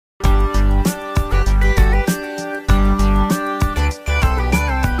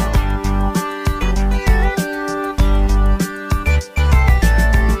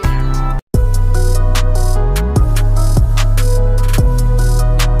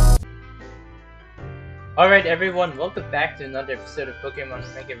Alright everyone, welcome back to another episode of Pokemon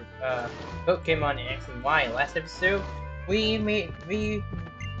X and Y. Last episode, we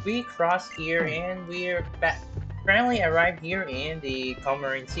crossed here and we're back. Finally arrived here in the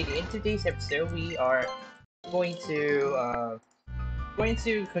Comorin City. In today's episode, we are going to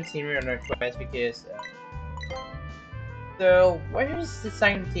continue on our quest because so what does the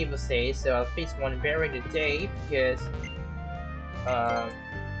sign table say? So I'll face one bear in the day because um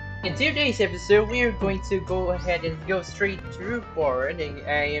in today's episode, we are going to go ahead and go straight through forward, and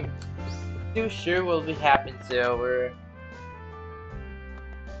I am too sure what will happen. So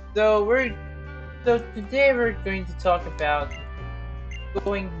today we're going to talk about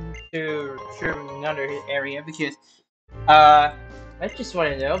going to through another area because I just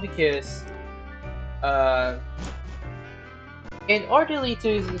want to know because uh in order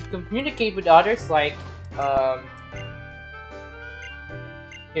to communicate with others um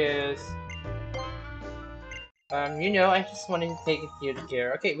because I just wanted to take it good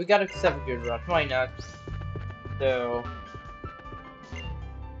care. Okay, we got ourselves a good run. Why not? So,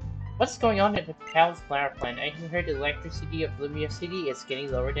 what's going on at the Palace Flower Plant? I heard the electricity of Lumia City is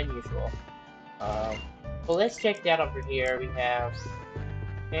getting lower than usual. Well, let's check that over here.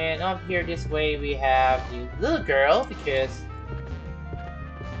 And up here this way we have the little girl because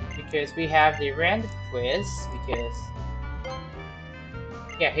we have the random quiz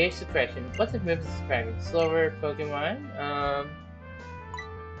yeah, here's the question. What's the move describing? Slower Pokemon?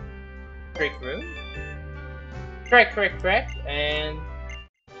 Trick Room? Correct. And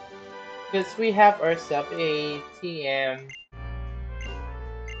because we have ourselves a TM.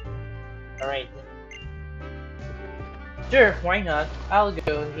 Alright. Sure, why not? I'll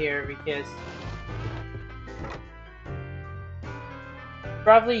go here because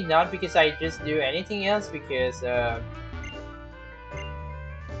probably not because I just do anything else because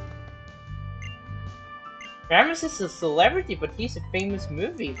Ramos is a celebrity, but he's a famous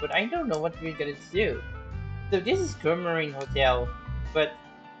movie, but I don't know what we're gonna do. So this is Gurmarine Hotel, but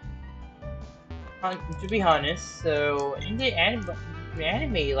to be honest, so in the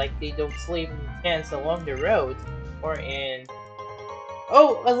anime, like they don't sleep in tents along the road, or in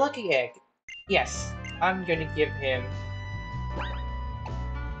a lucky egg. Yes, I'm gonna give him.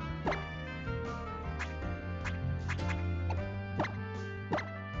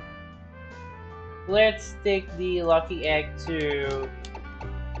 Let's take the lucky egg to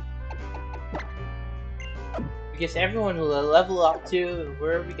because everyone will level up to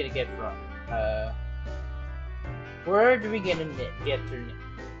where are we gonna get from? Where do we get to?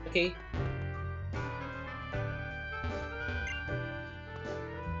 Okay.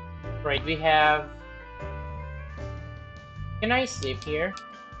 Right, we have. Can I sleep here?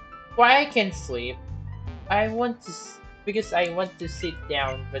 Why I can sleep? I want to because I want to sit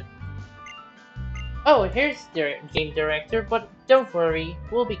down, but oh, here's the game director. But don't worry,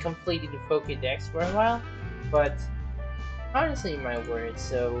 we'll be completing the Pokédex for a while. But honestly, my word.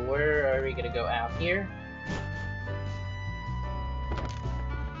 So where are we gonna go out here?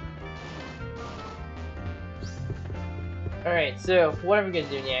 Alright, so what are we gonna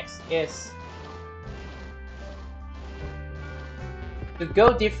do next is to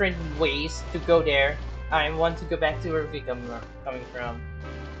go different ways to go there. I want to go back to where we coming from.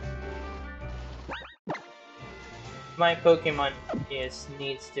 My Pokemon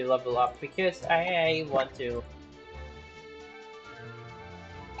needs to level up because I want to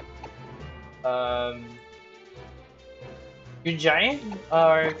Good Giant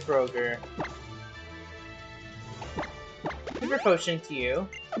or Kroger? Super Potion to you.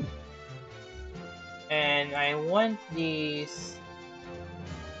 And I want these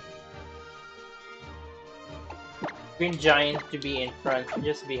Green Giant to be in front,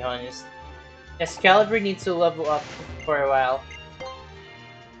 just to be honest. Excalibur needs to level up for a while.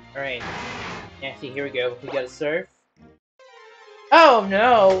 Alright. Actually, here we go. We gotta surf. Oh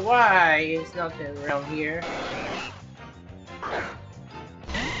no! Why? It's nothing around here.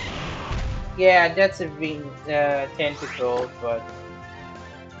 Yeah, that's a green tentacle, but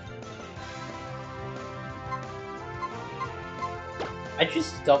I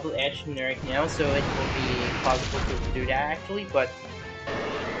just double edged right now, so it will be possible to do that actually, but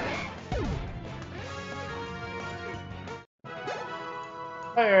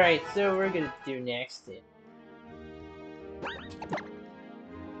alright, so we're gonna do next then.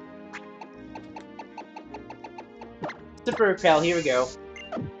 Super Repel, here we go.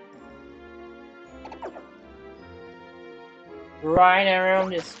 Right around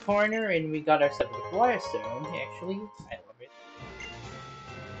this corner, and we got ourselves a Waterstone, actually. I love it.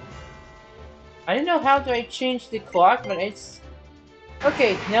 I don't know how do I change the clock, but it's...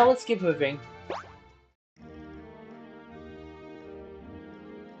 Okay, now let's keep moving.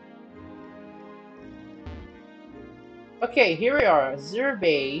 Okay, here we are.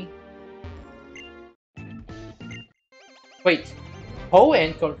 Zurbay. Wait.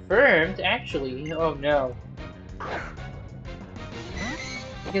 Poen confirmed, actually. Oh no.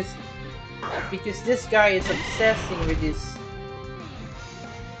 Because this guy is obsessing with this.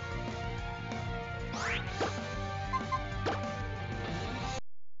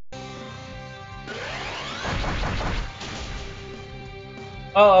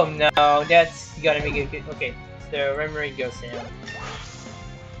 Oh no, that's gotta make it good. Okay, so memory goes down.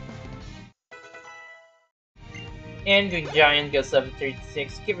 And Green Giant goes up to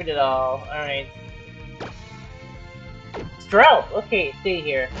 36. Give it all. Alright. Stroud! Okay, stay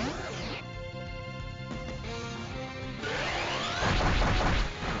here.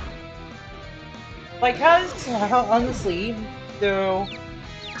 Like, honestly, so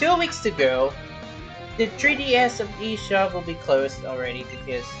 2 weeks to go, the 3DS of eShop will be closed already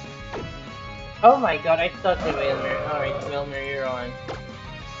because. Oh my god, I thought the Wilmer. Alright, Wilmer, you're on.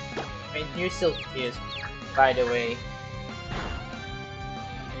 Right, you're still confused, by the way.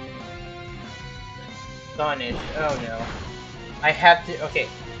 Astonish. Oh no. I have to. Okay.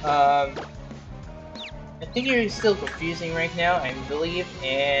 I think you're still confusing right now. I believe,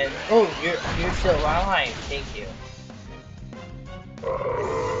 and oh, you're still alive. Thank you.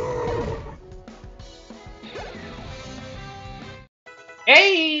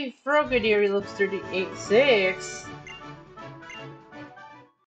 Hey, Frogadier looks 38.6.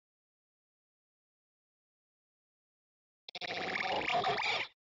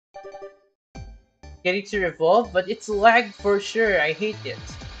 Getting to evolve, but it's lag for sure. I hate it.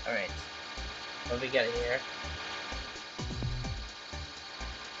 All right, what we got here?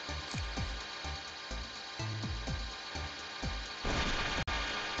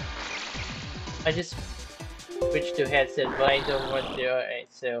 I just switched to headset, but I don't want to. Alright,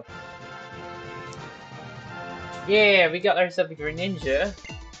 so. Yeah, we got ourselves a Greninja.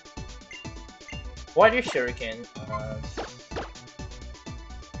 Water Shuriken.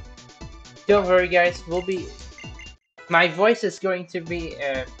 Don't worry guys, my voice is going to be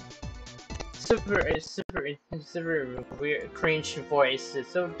super weird, cringe voice,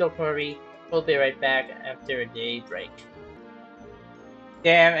 so don't worry, we'll be right back after a day break.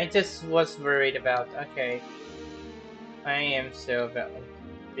 Damn, I just was worried about, okay. I am so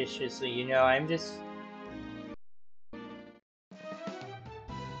viciously, you know, I'm just.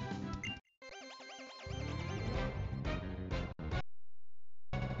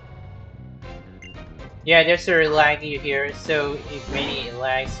 Yeah, there's a laggy here, so it many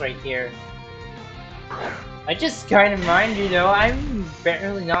lags right here. I just kind of mind, you know, I'm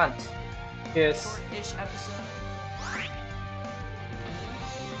barely not. Because.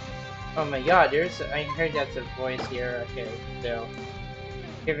 Oh my god, I heard that's a voice here. Okay, so.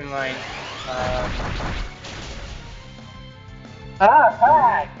 Keep in mind.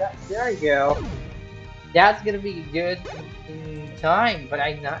 There you go. That's gonna be good in time, but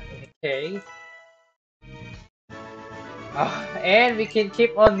I'm not. Okay. And we can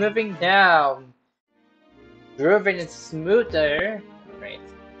keep on moving down. Grooving is smoother. Right.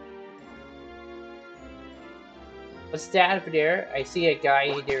 What's that over there? I see a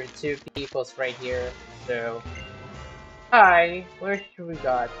guy. There are two peoples right here. So. Hi. Where should we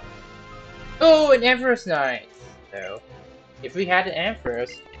got? Oh, an Emperor's Knight. So. If we had an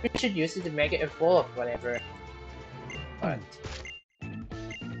Emperor's, we should use it to make it evolve, whatever. But.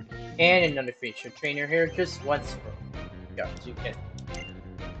 And another feature trainer here, just once for. Got you can.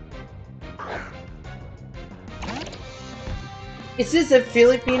 Is this a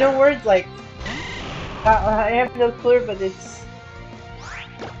Filipino word? Like, I have no clue, but it's.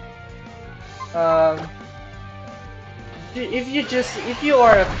 If you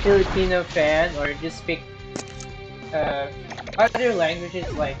are a Filipino fan or just speak other languages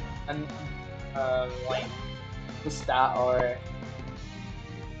like Gusta or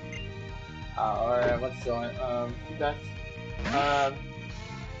what's the one that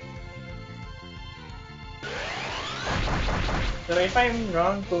so if I'm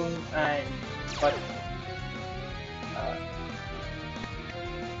wrong but uh,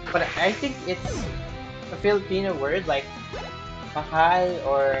 but I think it's a Filipino word like mahal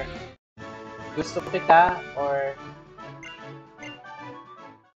or gusto kita or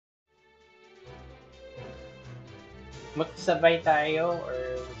magsabay tayo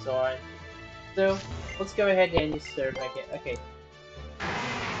or so on. So let's go ahead and serve again. Okay.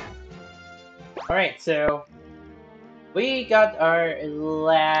 Alright, so we got our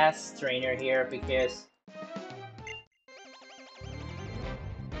last trainer here because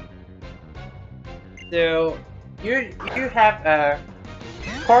so you have a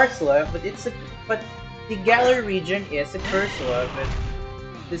Corsola, but The Galar region is the first one, but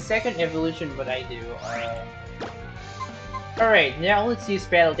the second evolution what I do. Alright, now let's use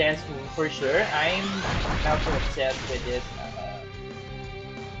Battle Dance for sure. I'm also obsessed with this.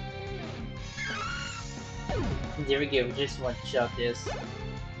 There we go, just one shot this.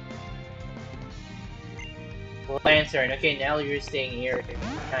 Lantern, okay, now you're staying here.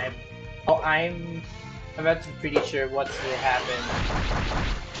 I'm about to be pretty sure what will happen.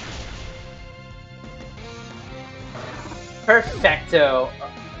 Perfecto!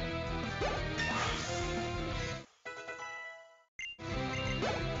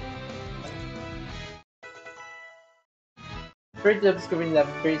 First up screen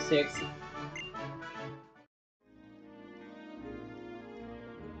level 36.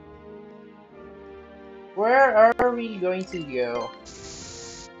 Where are we going to go?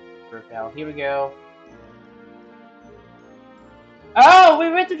 Perfect. Here we go. Oh,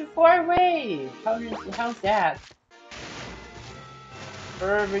 we went to the far way! How's that?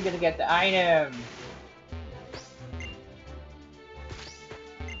 Where are we gonna get the item?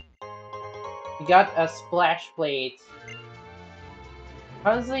 We got a splash plate.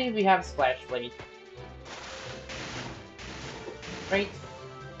 Honestly, we have splash plate. Right?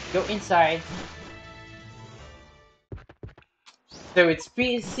 Go inside. So it's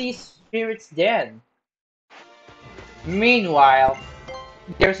sea spirits dead. Meanwhile,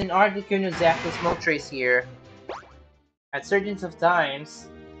 there's an Articuno Zapdos smoke trace here. At certain of times.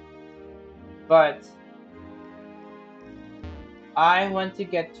 But I want to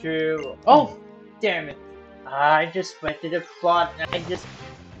get through. Oh, damn it! I just went to the plot and I just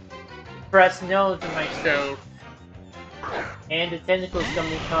pressed no to myself. And the tentacles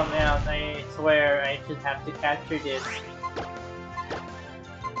gonna come out. I swear I should have to capture this.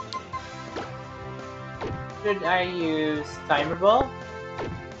 Should I use Timer Ball?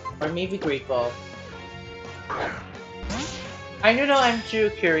 Or maybe Great Ball? I don't know, I'm too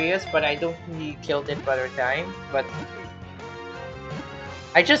curious, but I don't really kill it by the time. But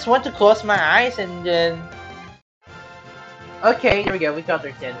I just want to close my eyes and then... Okay, here we go, we got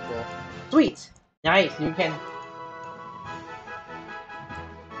our tentacle. Sweet! Nice, you can...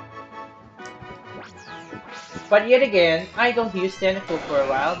 But yet again, I don't use tentacle for a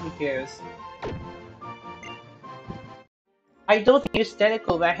while because... I don't use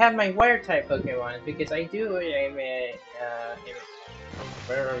tentacle, but I have my water type Pokemon because I do.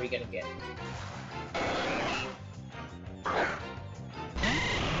 Where are we gonna get?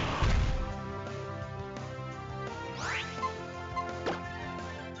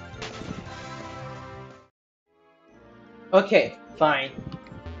 Okay, fine.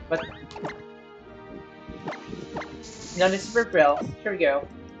 But now the Super Bell. Here we go.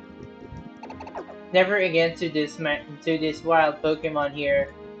 Never again to this wild Pokemon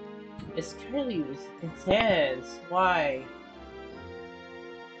here. It's curly was intense. Why?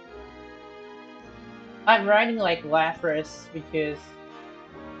 I'm riding like Lapras because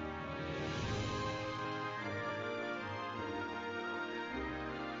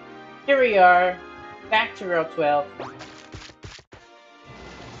here we are, back to Route 12.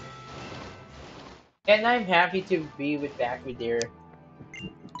 And I'm happy to be back with there.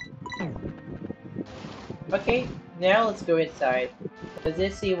 Okay, now let's go inside.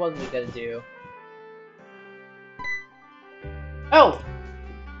 Let's see what we're gonna do. Oh!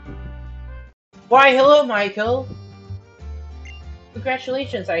 Why, hello, Michael!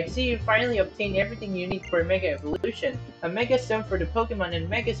 Congratulations, I see you finally obtained everything you need for Mega Evolution. A Mega Stone for the Pokemon and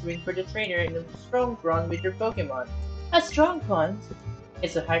Mega Ring for the trainer and a strong bond with your Pokemon. A strong bond?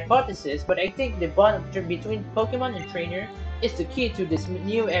 It's a hypothesis, but I think the bond between Pokemon and trainer is the key to this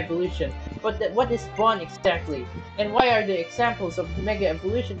new evolution. But what is bond exactly? And why are the examples of Mega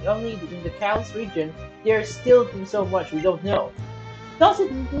Evolution only in the Kalos region? There's still so much we don't know. Does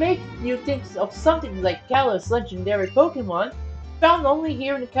it make you think of something like Kalos legendary Pokemon? Found only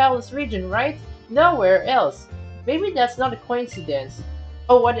here in the Kalos region, right? Nowhere else. Maybe that's not a coincidence.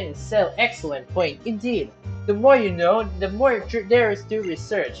 Oh, what an excellent point, indeed. The more you know, the more there is to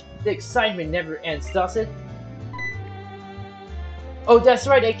research. The excitement never ends, does it? Oh, that's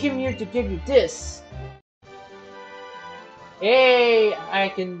right, I came here to give you this. Hey, I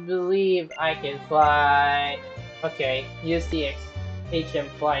can believe I can fly. Okay, use the HM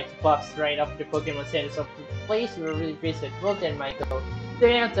fly to pops right off the Pokemon Center of the place you were really visit. Well then, Michael.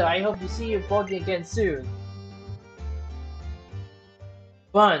 Samantha, I hope to see you both again soon.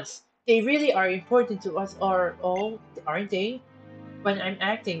 Bonds. They really are important to us all, aren't they? When I'm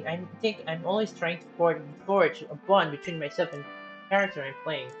acting, I think I'm always trying to forge a bond between myself and the character I'm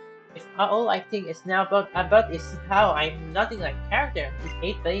playing. If all I think is now about is how I'm nothing like character, I just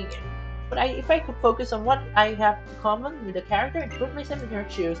hate playing it. But if I could focus on what I have in common with the character and put myself in her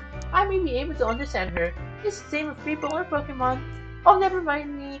shoes, I may be able to understand her. It's the same with people or Pokemon. Oh, never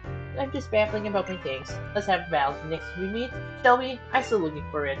mind me. I'm just babbling about my things. Let's have a battle next we meet, shall we? I'm still looking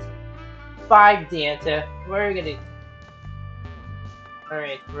for it. Bye, Dianta. We're gonna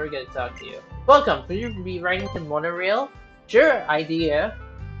talk to you. Welcome. Will you be riding the monorail? Sure, idea.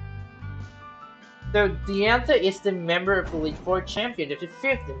 So Dianta is the member of the Elite Four champion of the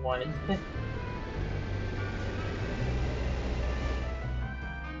fifth one.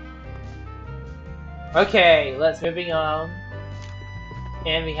 Okay, let's moving on.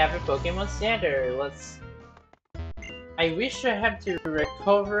 And we have a Pokemon Center. I wish I had to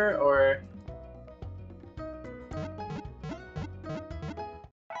recover or.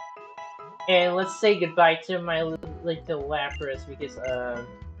 And let's say goodbye to my little Lapras because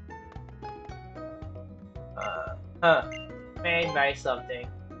may I buy something?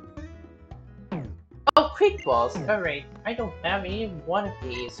 Oh, quick balls. Alright, I don't have any one of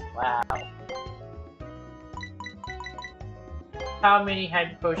these. Wow. How many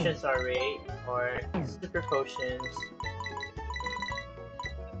hyper potions are we? Or super potions?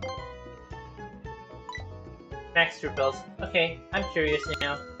 Max repels. Okay, I'm curious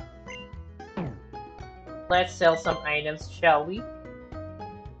now. Let's sell some items, shall we?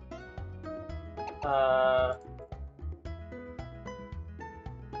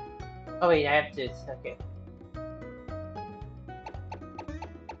 Oh wait, I have to. Okay.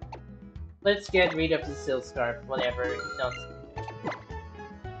 Let's get rid of the silk scarf. Whatever. It sounds.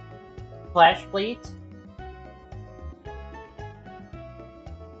 Flash plate.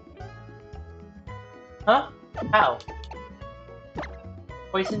 Huh? How?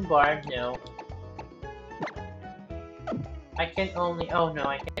 Poison barb? No. I can only. Oh no,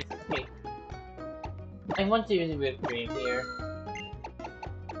 I can't. Okay. I want to use the whipped cream here.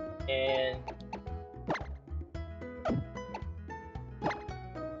 And.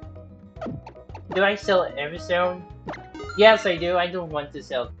 Do I sell Everzone? Yes, I do. I don't want to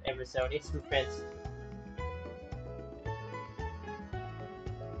sell Everzone. It's for friends.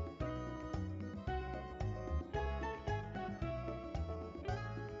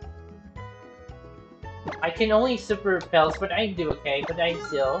 I can only super repels, but I do okay. But I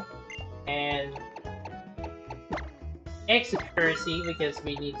still. And. X accuracy because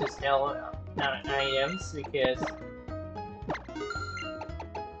we need to sell items because.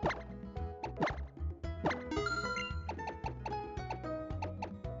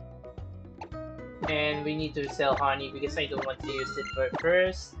 And we need to sell honey because I don't want to use it for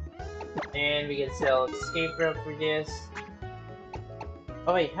first. And we can sell escape rope for this.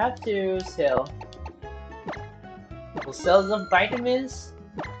 Oh, I have to sell. We'll sell some vitamins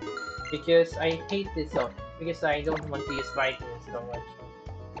because I hate this one. Because I don't want to use vitamins so much.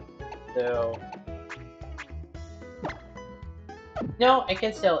 So no, I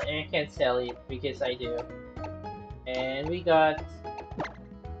can sell. I can't sell it because I do. And we got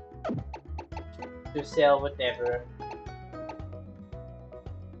to sell whatever.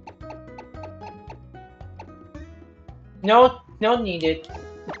 No, no needed.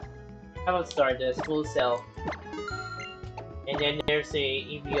 How about Stardust? We'll sell. And then there's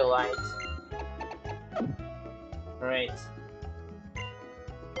a Eviolite. Alright.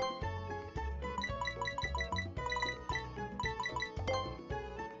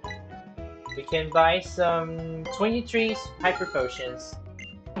 We can buy some 23 hyper potions.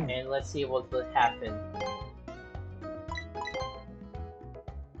 And let's see what will happen.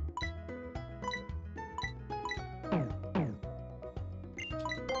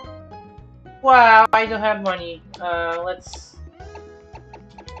 Wow, I don't have money. Let's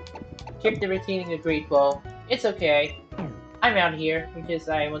keep the retaining a great ball. It's okay. I'm out here because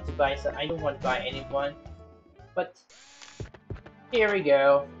I want to buy some. I don't want to buy anyone. But here we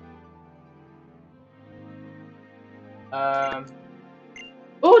go.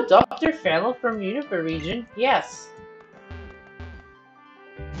 Oh, Dr. Fennel from Universe region. Yes.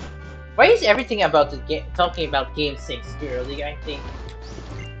 Why is everything about the game talking about Game 6 girly? I think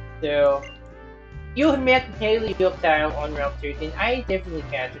so. You met Haley Ductile on Route 13. I definitely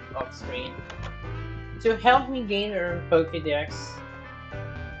catch it off screen. To help me gain her Pokédex.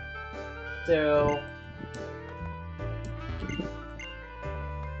 So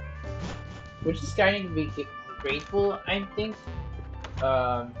we're just going to be grateful, I think.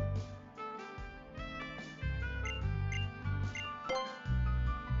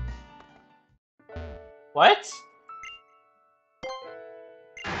 What?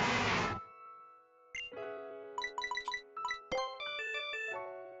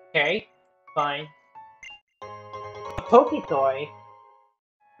 Okay, fine. A Poké Toy?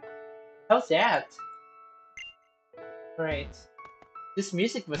 How's that? Right. This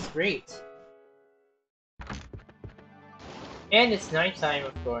music was great. And it's nighttime,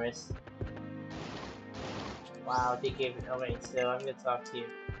 of course. Wow, they gave it away, so I'm gonna talk to you.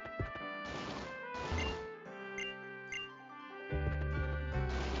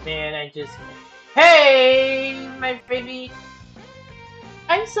 Man, I just... Hey, my baby!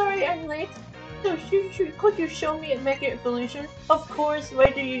 I'm sorry I'm late. So could you show me a Mega Evolution? Of course,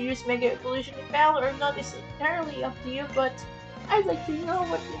 whether you use Mega Evolution in battle or not is entirely up to you, but I'd like to know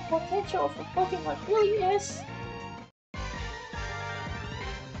what the potential of a Pokemon really is.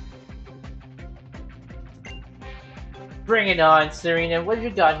 Bring it on, Serena. What have you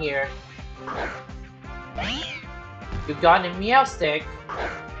got here? You got a Meowstic.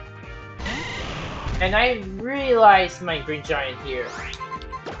 And I realized my Green Giant here.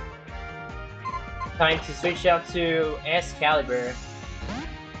 Time to switch out to Excalibur.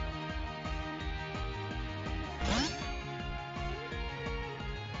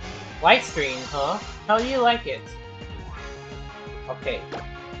 Light screen, huh? How do you like it? Okay.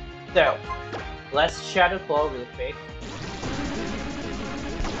 So, let's Shadow Claw real quick.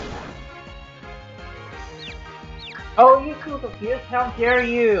 Oh, you cool confused? How dare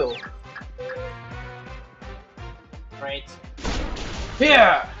you! Right.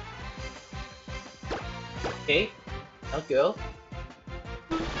 Here! Okay. I'll go.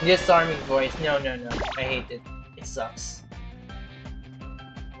 Disarming voice. No. I hate it. It sucks.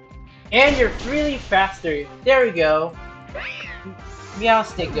 And you're really faster. There we go.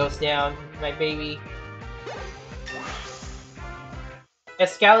 Meowstic goes down, my baby.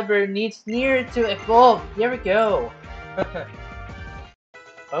 Excalibur needs near to evolve. There we go.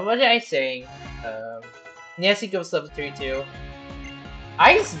 What was I saying? Nancy goes level 3 too.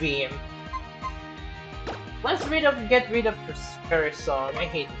 Ice Beam. Let's get rid of her song. I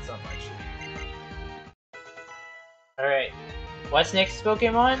hate it so much. Alright. What's next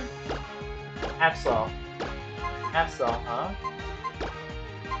Pokemon? Absol. Absol, huh?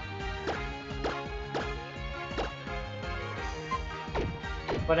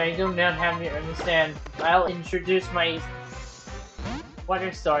 But I do not have you understand. I'll introduce my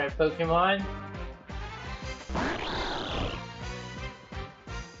Water Star Pokemon.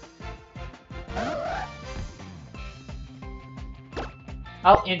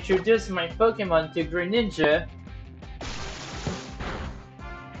 I'll introduce my Pokemon to Greninja.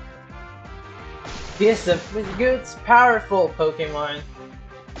 This is a good, powerful Pokemon.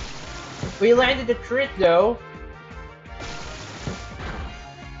 We landed a crit though.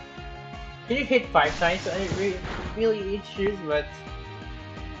 Can you hit 5 times? I really issues, but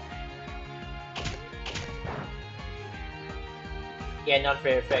yeah, not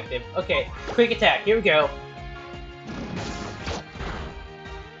very effective. Okay, quick attack. Here we go.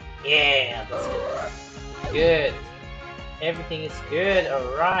 Yeah, that's good. Good. Everything is good.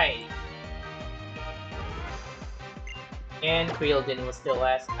 Alright. And Creoldin was still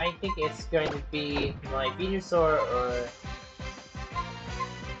last. I think it's going to be my Venusaur or...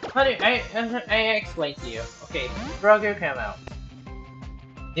 Honey, I explained to you. Okay, Frogger come out.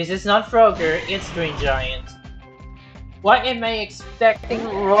 This is not Frogger, it's Green Giant. What am I expecting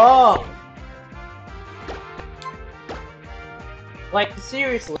wrong? Like,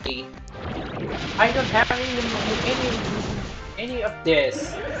 seriously. I don't have any of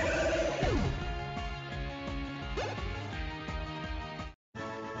this.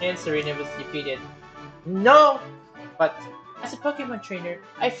 And Serena was defeated. No! But as a Pokemon trainer,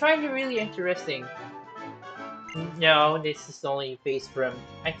 I find it really interesting. No, this is only based from...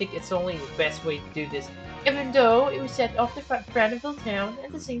 I think it's only the best way to do this. Even though it was set off the Franiville town,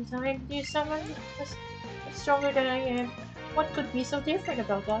 at the same time, there's someone that's stronger than I am. What could be so different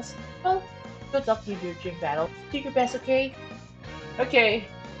about us? Well, good luck with your gym battle. Do your best, okay? Okay.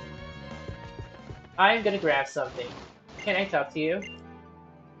 I'm gonna grab something. Can I talk to you?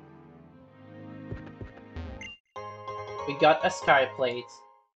 We got a Sky Plate.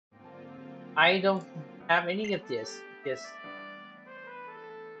 I don't have any of this.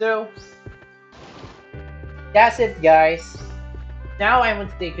 So, that's it, guys. Now I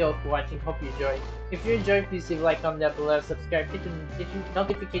want to thank you all for watching. Hope you enjoyed. If you enjoyed, please leave a like, comment down below, subscribe, hit the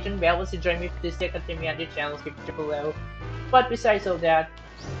notification bell to join me for this stay continue on the channel, keep it below. But besides all that,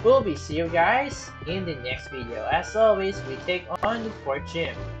 we'll be see you guys in the next video. As always, we take on the Fort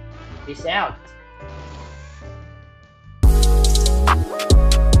Gym. Peace out.